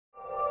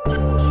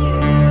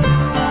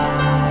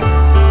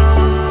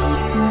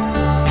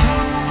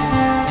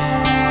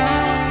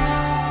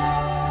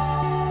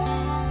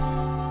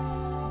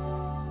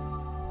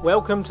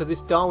Welcome to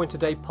this Darwin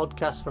Today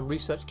podcast from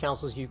Research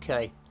Councils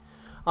UK.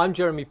 I'm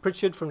Jeremy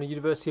Pritchard from the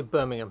University of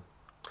Birmingham.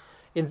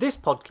 In this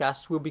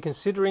podcast, we'll be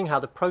considering how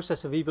the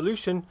process of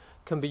evolution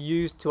can be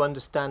used to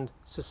understand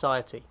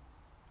society.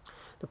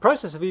 The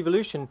process of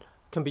evolution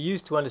can be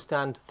used to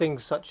understand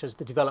things such as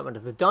the development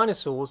of the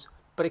dinosaurs,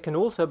 but it can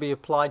also be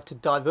applied to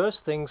diverse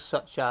things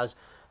such as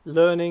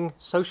learning,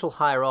 social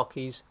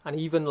hierarchies, and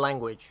even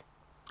language.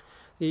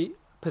 The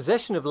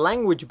possession of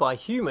language by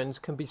humans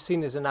can be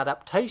seen as an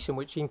adaptation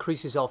which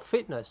increases our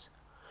fitness,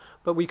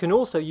 but we can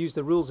also use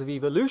the rules of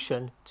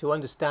evolution to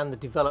understand the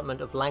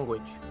development of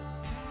language.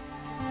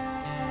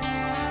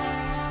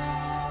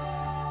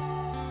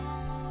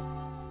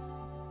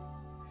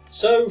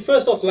 So,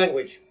 first off,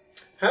 language.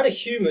 How do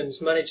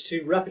humans manage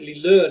to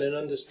rapidly learn and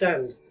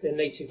understand their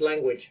native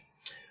language?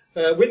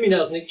 With me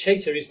now is Nick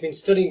Chater, who's been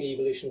studying the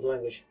evolution of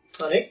language.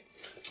 Hi, Nick.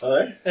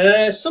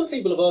 Hi. Some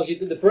people have argued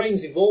that the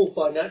brain's evolved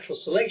by natural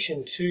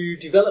selection to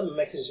develop a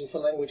mechanism for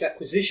language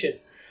acquisition,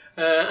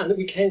 and that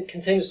we can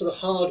contain a sort of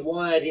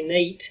hardwired,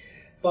 innate,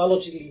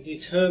 biologically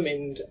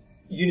determined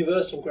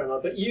universal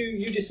grammar. But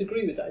you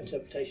disagree with that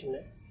interpretation,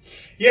 Nick?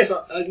 Yes,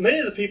 many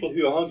of the people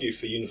who argue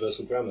for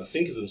universal grammar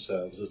think of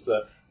themselves as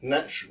the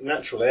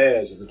natural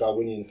heirs of the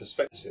Darwinian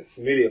perspective,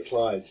 merely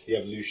applied to the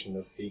evolution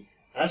of the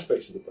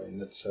aspects of the brain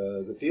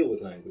that deal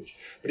with language.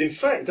 But in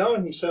fact,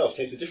 Darwin himself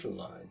takes a different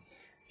line.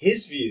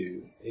 His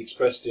view,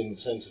 expressed in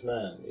Descent of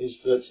Man,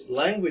 is that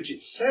language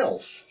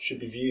itself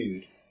should be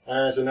viewed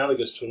as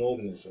analogous to an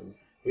organism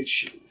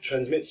which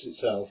transmits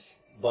itself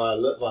via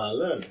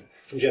learning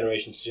from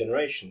generation to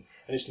generation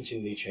and is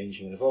continually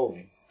changing and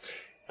evolving.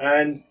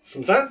 And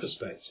from that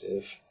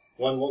perspective,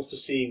 one wants to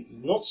see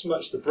not so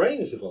much the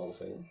brain as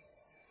evolving,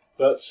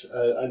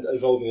 and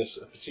evolving as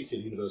a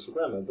particular universal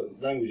grammar,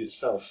 but language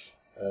itself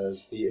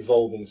as the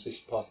evolving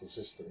part of the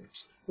system.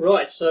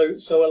 Right, so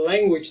a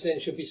language then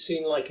should be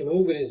seen like an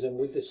organism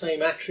with the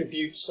same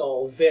attributes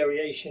of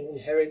variation,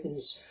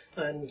 inheritance,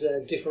 and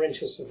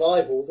differential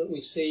survival that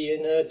we see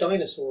in a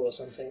dinosaur or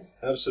something.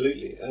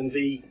 Absolutely, and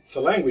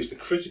for language, the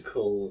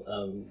critical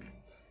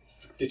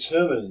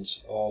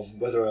determinant of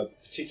whether a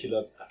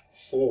particular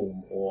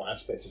form or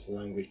aspect of the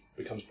language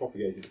becomes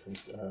propagated,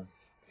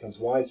 becomes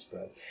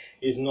widespread,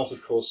 is not,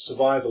 of course,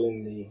 survival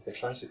in the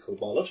classical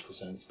biological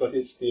sense, but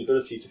it's the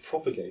ability to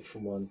propagate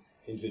from one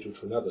individual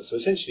to another. So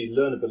essentially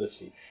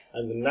learnability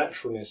and the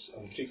naturalness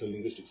of a particular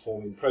linguistic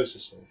form in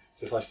processing.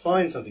 So if I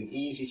find something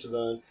easy to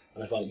learn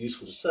and I find it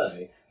useful to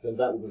say, then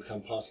that will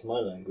become part of my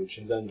language,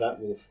 and then that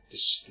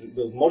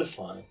will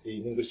modify the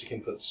linguistic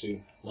input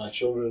to my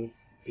children,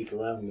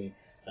 people around me,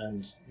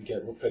 and you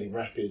get a fairly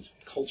rapid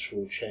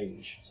cultural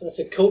change. So that's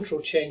a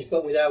cultural change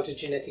but without a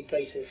genetic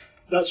basis.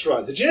 That's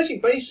right. The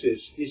genetic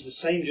basis is the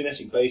same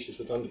genetic basis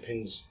that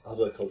underpins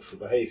other cultural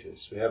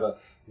behaviours. We have an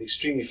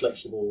extremely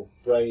flexible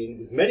brain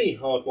with many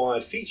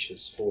hardwired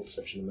features for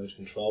perception and motor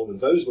control,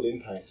 and those will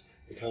impact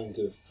the kind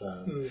of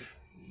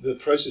the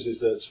processes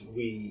that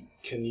we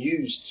can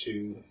use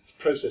to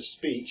process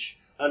speech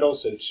and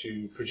also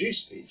to produce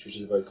speech, which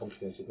is a very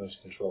complicated motor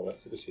control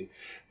activity.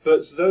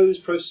 But those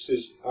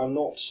processes are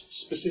not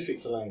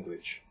specific to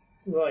language.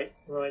 Right.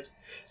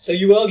 So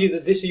you argue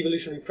that this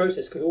evolutionary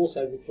process could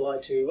also be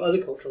applied to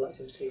other cultural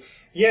activities?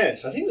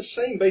 Yes, I think the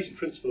same basic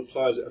principle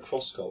applies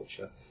across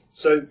culture.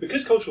 So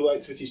because cultural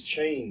activities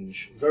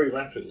change very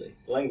rapidly,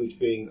 language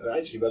being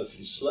actually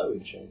relatively slow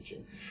in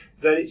changing,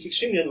 then it's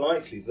extremely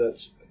unlikely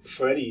that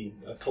for any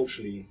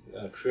culturally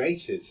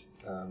created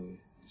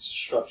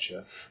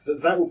structure,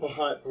 that will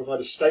provide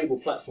a stable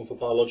platform for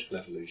biological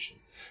evolution.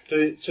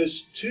 So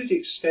to the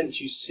extent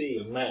you see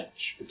a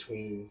match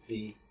between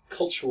the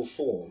cultural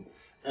form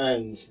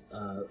and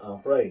our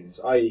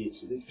brains, i.e.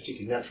 it's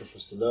particularly natural for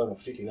us to learn or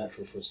particularly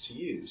natural for us to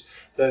use,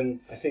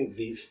 then I think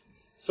the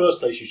first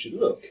place you should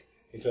look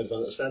in terms of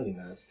understanding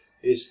that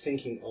is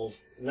thinking of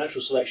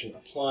natural selection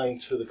applying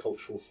to the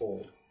cultural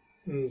form.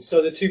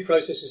 So the two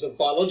processes of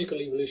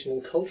biological evolution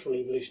and cultural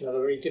evolution have a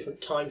very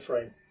different time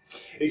frame.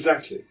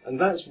 Exactly, and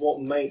that's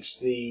what makes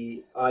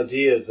the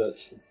idea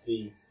that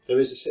there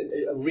is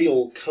a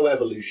real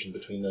coevolution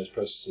between those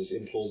processes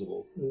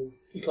implausible.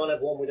 You can't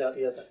have one without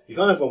the other. You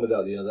can't have one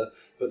without the other,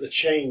 but the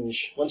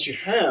change, once you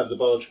have the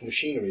biological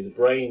machinery, the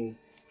brain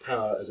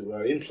power, as it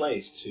were, in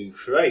place to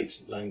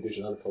create language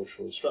and other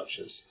cultural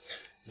structures,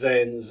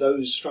 then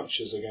those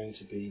structures are going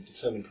to be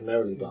determined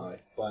primarily by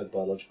the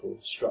biological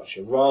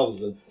structure, rather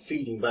than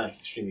feeding back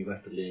extremely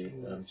rapidly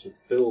to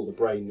build a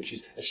brain which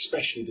is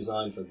especially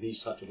designed for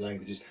these types of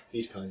languages,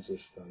 these kinds of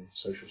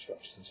social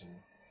structures and so on.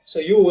 So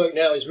your work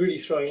now is really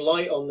throwing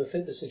light on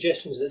the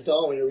suggestions that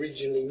Darwin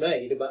originally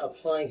made about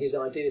applying his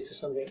ideas to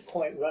something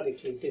quite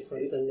radically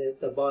different than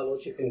the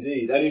biological.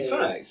 Indeed, and in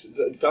fact,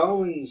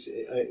 Darwin's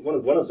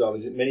one of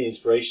Darwin's many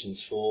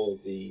inspirations for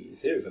the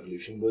theory of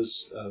evolution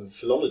was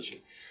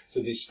philology. So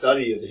the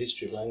study of the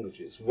history of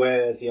languages,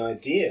 where the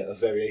idea of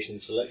variation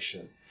and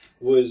selection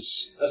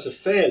was at a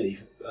fairly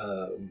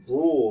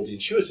broad,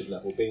 intuitive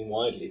level, being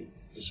widely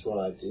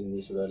described in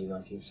the early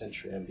 19th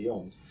century and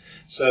beyond.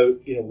 So,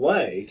 in a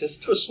way, to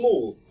a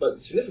small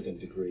but significant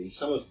degree,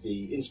 some of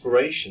the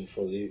inspiration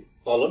for the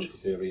biological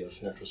theory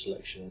of natural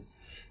selection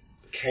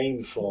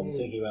came from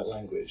thinking about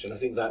language, and I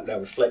think that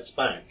reflects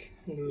back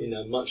in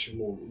a much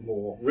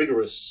more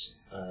rigorous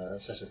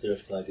set of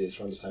theoretical ideas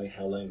for understanding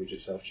how language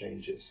itself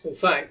changes. In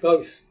fact,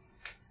 both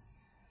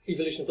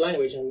evolution of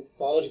language and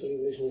biological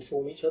evolution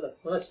inform each other.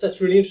 Well,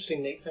 that's really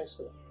interesting, Nick. Thanks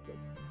for that.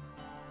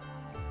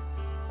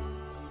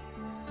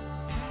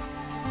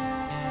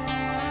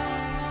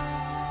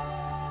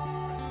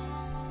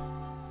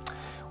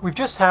 We've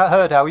just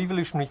heard how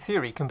evolutionary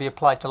theory can be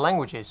applied to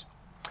languages.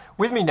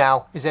 With me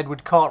now is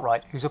Edward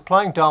Cartwright, who's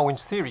applying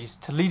Darwin's theories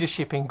to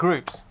leadership in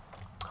groups.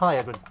 Hi,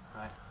 Edward.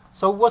 Hi.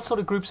 So what sort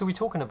of groups are we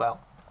talking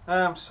about?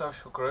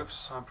 Social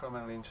groups. I'm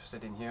primarily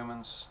interested in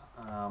humans.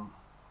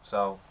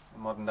 So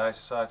in modern day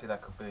society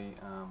that could be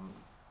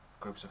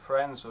groups of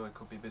friends, or it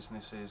could be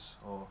businesses,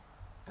 or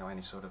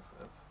any sort of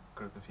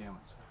group of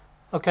humans.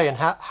 Okay, and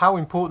how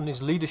important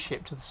is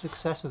leadership to the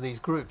success of these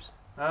groups?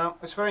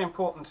 It's very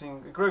important.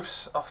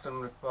 Groups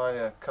often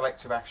require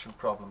collective action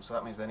problems, so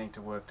that means they need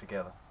to work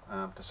together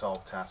to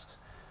solve tasks.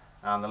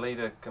 And the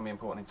leader can be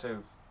important in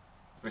two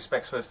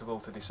respects. First of all,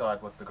 to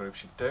decide what the group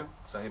should do,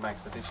 so he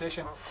makes the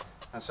decision.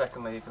 And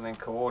secondly, he can then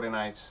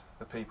coordinate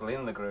the people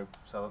in the group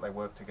so that they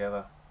work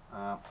together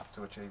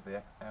to achieve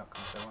the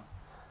outcomes they want.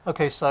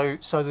 Okay, so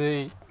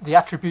the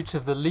attributes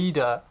of the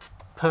leader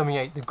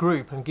permeate the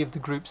group and give the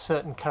group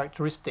certain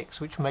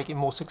characteristics which make it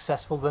more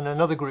successful than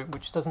another group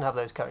which doesn't have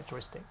those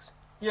characteristics.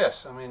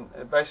 Yes,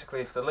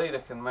 basically if the leader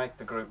can make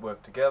the group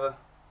work together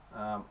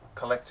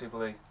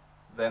collectively,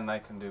 then they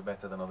can do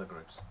better than other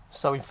groups.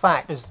 So in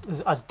fact, as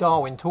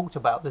Darwin talked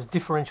about, there's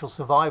differential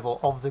survival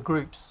of the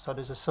groups, so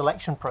there's a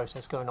selection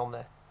process going on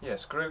there.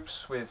 Yes,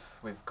 groups with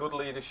good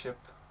leadership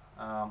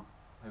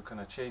who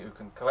can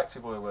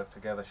collectively work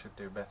together should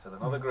do better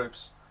than other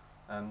groups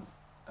and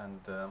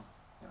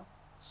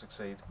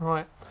succeed.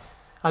 Right.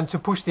 And to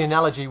push the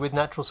analogy with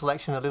natural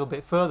selection a little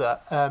bit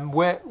further,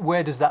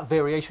 where does that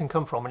variation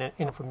come from?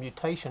 From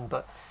mutation,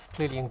 but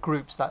clearly in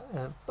groups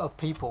of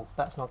people,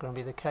 that's not going to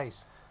be the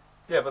case.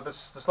 Yeah, but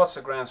there's lots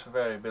of grounds for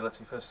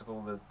variability. First of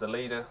all, the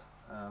leader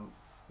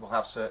will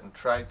have certain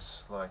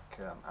traits like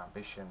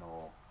ambition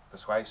or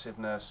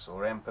persuasiveness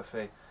or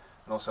empathy,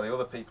 and also the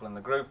other people in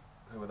the group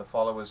who are the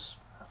followers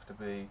have to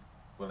be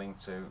willing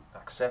to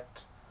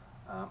accept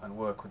and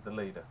work with the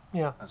leader.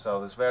 Yeah. And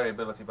so there's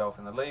variability both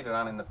in the leader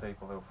and in the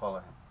people who follow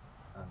him.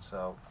 And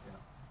so,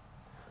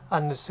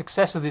 And the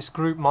success of this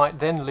group might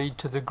then lead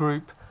to the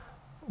group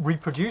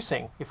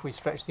reproducing, if we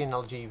stretch the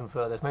analogy even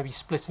further, maybe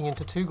splitting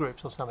into two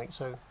groups or something.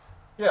 So.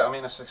 Yeah,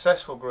 a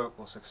successful group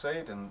will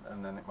succeed, and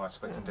then it might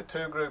split into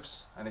two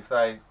groups, and if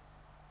they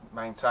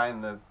maintain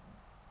the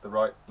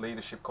right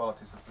leadership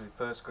qualities that the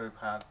first group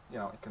had,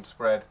 it can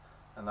spread,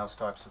 and those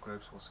types of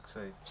groups will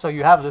succeed. So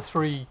you have the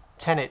three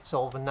tenets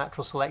of a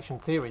natural selection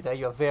theory there.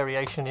 You have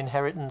variation,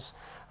 inheritance,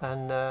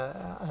 and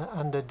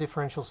a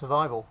differential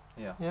survival.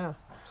 Yeah. Yeah.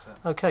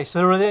 Absolutely. Okay,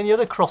 so are there any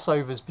other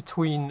crossovers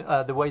between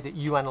the way that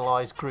you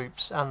analyse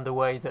groups and the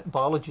way that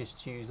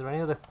biologists use? Are there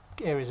any other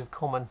areas of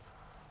common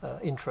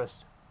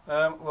interest?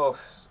 Well,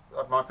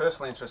 my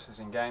personal interest is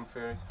in game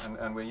theory,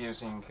 and we're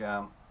using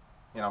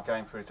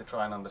game theory to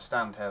try and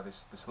understand how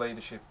this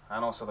leadership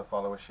and also the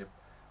followership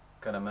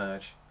can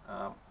emerge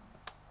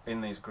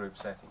in these group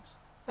settings.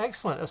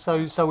 Excellent.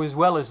 So as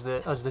well as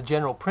the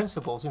general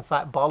principles, in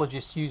fact,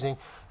 biologists using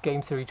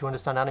game theory to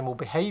understand animal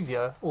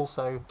behaviour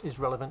also is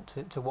relevant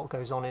to what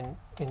goes on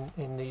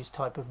in these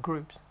type of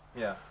groups.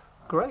 Yeah.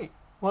 Great.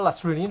 Well,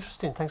 that's really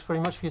interesting. Thanks very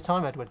much for your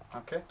time, Edward.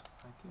 Okay.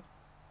 Thank you.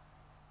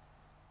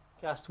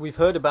 We've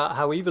heard about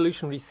how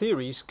evolutionary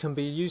theories can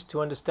be used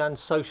to understand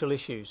social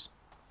issues.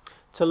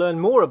 To learn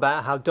more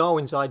about how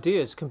Darwin's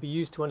ideas can be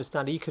used to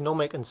understand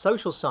economic and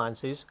social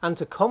sciences and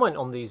to comment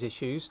on these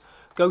issues,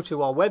 go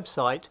to our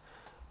website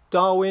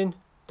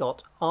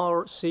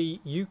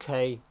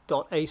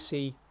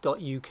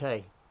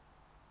darwin.rcuk.ac.uk.